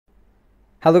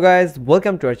Hello guys,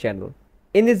 welcome to our channel.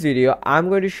 In this video, I'm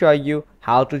going to show you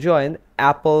how to join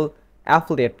Apple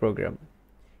affiliate program.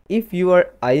 If you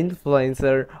are an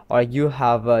influencer or you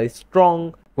have a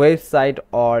strong website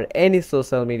or any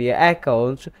social media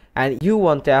account and you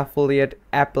want to affiliate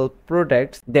Apple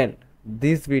products, then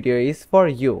this video is for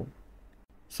you.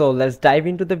 So let's dive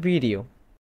into the video.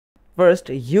 First,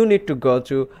 you need to go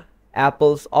to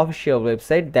Apple's official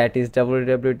website, that is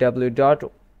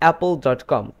www.apple.com,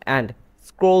 and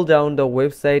scroll down the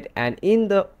website, and in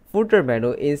the footer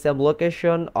menu in some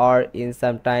location or in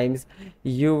sometimes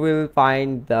you will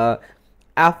find the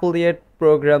affiliate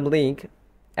program link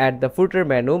at the footer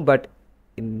menu, but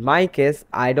in my case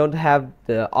I don't have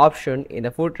the option in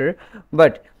the footer.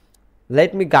 But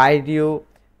let me guide you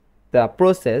the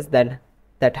process then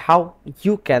that how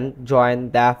you can join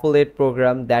the affiliate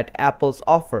program that Apple's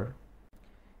offer.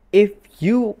 If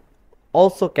you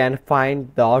also can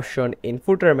find the option in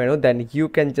footer menu, then you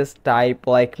can just type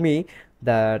like me,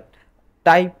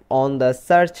 type on the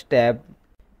search tab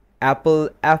Apple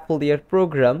affiliate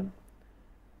program,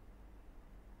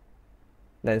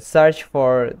 then search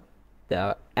for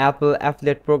the Apple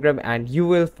affiliate program and you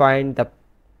will find the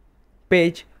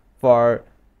page for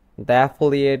the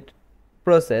affiliate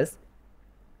process.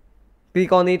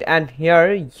 Click on it and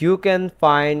here you can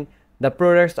find the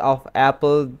products of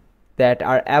Apple that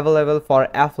are available for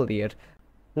affiliate.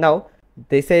 Now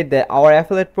they say that our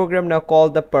affiliate program, now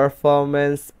called the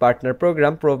Performance Partner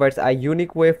Program, provides a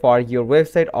unique way for your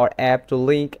website or app to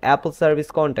link Apple service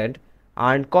content,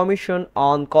 earn commission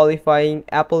on qualifying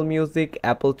Apple Music,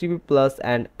 Apple TV Plus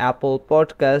and Apple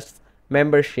Podcasts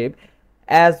membership,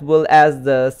 as well as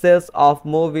the sales of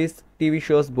movies, TV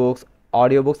shows, books,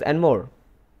 audiobooks and more.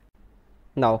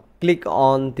 Now click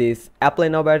on this Apply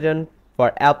Now button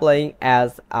for applying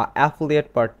as an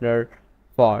affiliate partner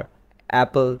for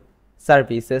Apple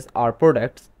services or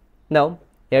products. Now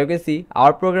here you can see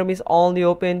our program is only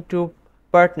open to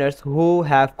partners who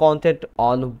have content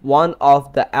on one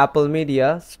of the Apple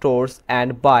Media stores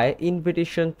and by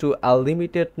invitation to a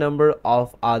limited number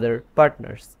of other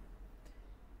partners.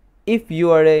 If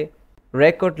you are a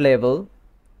record label,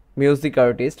 music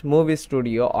artist, movie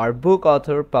studio or book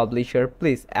author, publisher,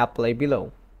 please apply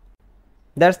below.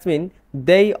 That's mean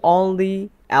they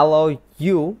only allow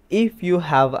you if you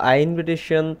have an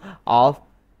invitation of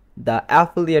the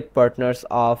affiliate partners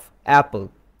of Apple,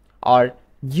 or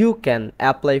you can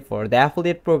apply for the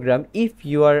affiliate program if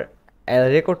you are a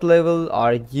record label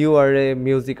or you are a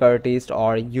music artist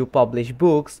or you publish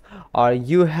books or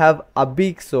you have a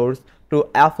big source to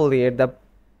affiliate the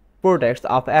products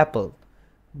of Apple.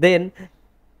 Then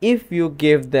if you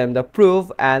give them the proof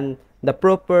and the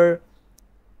proper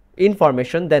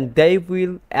information, then they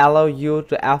will allow you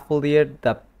to affiliate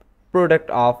the product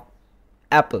of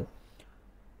Apple.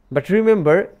 But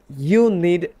remember, you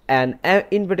need an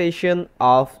invitation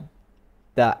of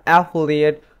the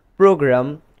affiliate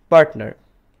program partner.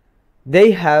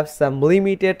 They have some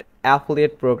limited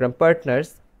affiliate program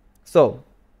partners, so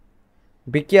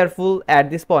be careful at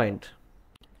this point.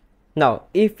 Now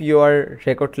if you are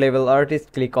record label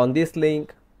artist, click on this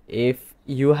link. If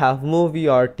you have movie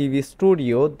or TV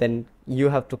studio, then you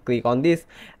have to click on this,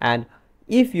 and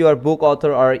if you are book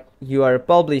author or you are a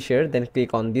publisher, then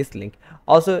click on this link.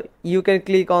 Also you can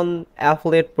click on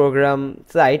affiliate program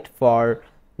site for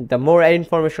the more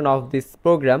information of this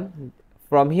program.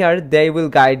 From here they will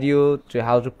guide you to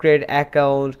how to create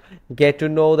account, get to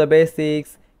know the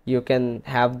basics, you can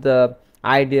have the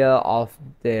idea of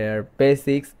their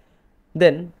basics,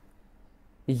 then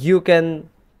you can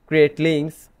create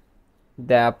links.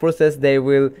 The process they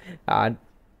will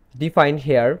define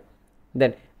here.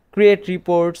 Then create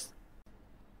reports.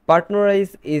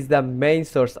 Partnerize is the main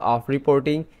source of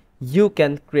reporting. You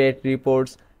can create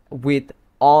reports with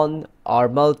on or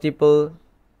multiple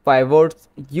pivots.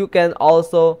 You can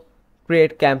also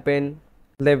create campaign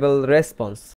level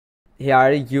response.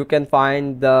 Here you can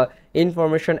find the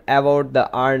information about the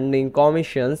earning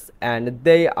commissions, and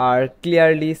they are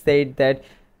clearly said that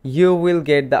you will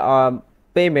get the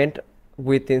payment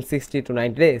within 60 to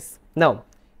 90 days. Now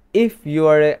if you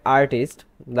are an artist,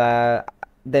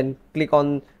 then click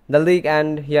on the link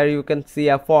and here you can see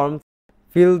a form.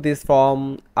 Fill this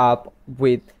form up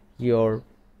with your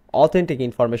authentic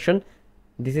information.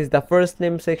 This is the first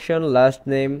name section, last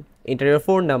name, enter your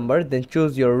phone number, then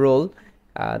choose your role.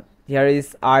 Here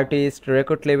is artist,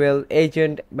 record label,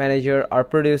 agent, manager or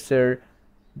producer.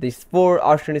 These 4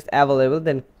 options is available.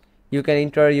 Then you can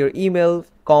enter your email,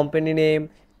 company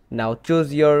name. Now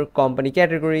choose your company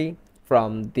category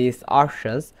from these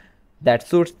options that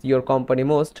suits your company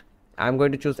most. I'm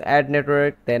going to choose ad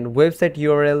network, then website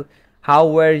URL. how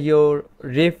were you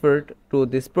referred to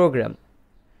this program.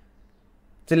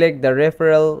 Select the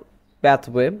referral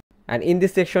pathway, and in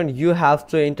this section you have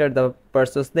to enter the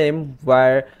person's name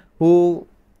who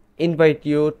invite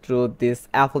you to this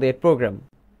affiliate program.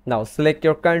 Now select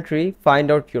your country, find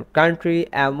out your country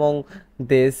among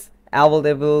this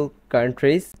available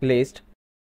countries list,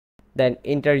 then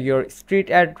enter your street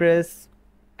address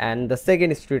and the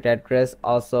second street address,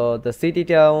 also the city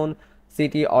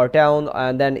or town,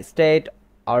 and then state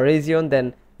or region,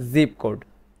 then zip code.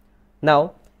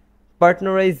 Now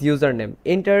partnerize username,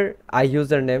 enter a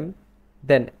username,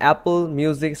 then Apple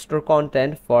Music Store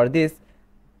content. For this,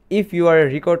 if you are a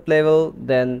record label,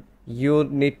 then you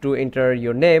need to enter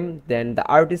your name, then the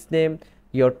artist name,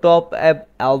 your top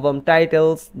album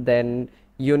titles, then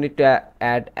you need to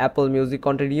add Apple Music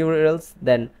content URLs.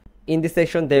 Then in this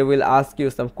section they will ask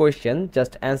you some question,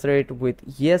 just answer it with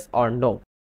yes or no.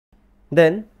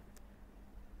 Then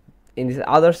in this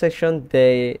other section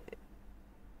they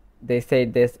say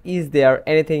this, is there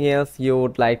anything else you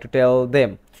would like to tell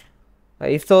them?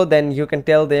 If so, then you can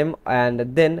tell them,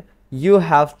 and then you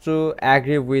have to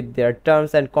agree with their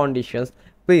terms and conditions.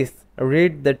 Please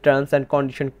read the terms and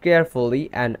conditions carefully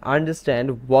and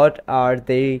understand what are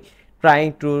they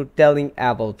trying to telling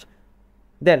about.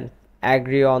 Then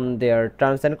agree on their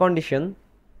terms and conditions.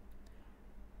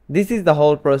 This is the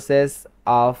whole process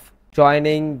of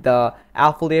joining the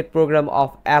affiliate program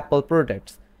of Apple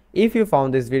products. If you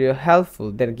found this video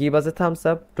helpful, then give us a thumbs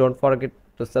up. Don't forget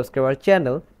to subscribe our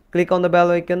channel, click on the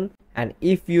bell icon, and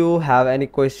if you have any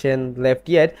question left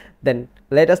yet, then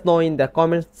let us know in the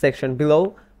comment section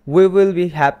below. We will be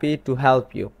happy to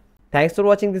help you. Thanks for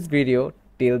watching this video.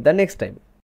 Till the next time.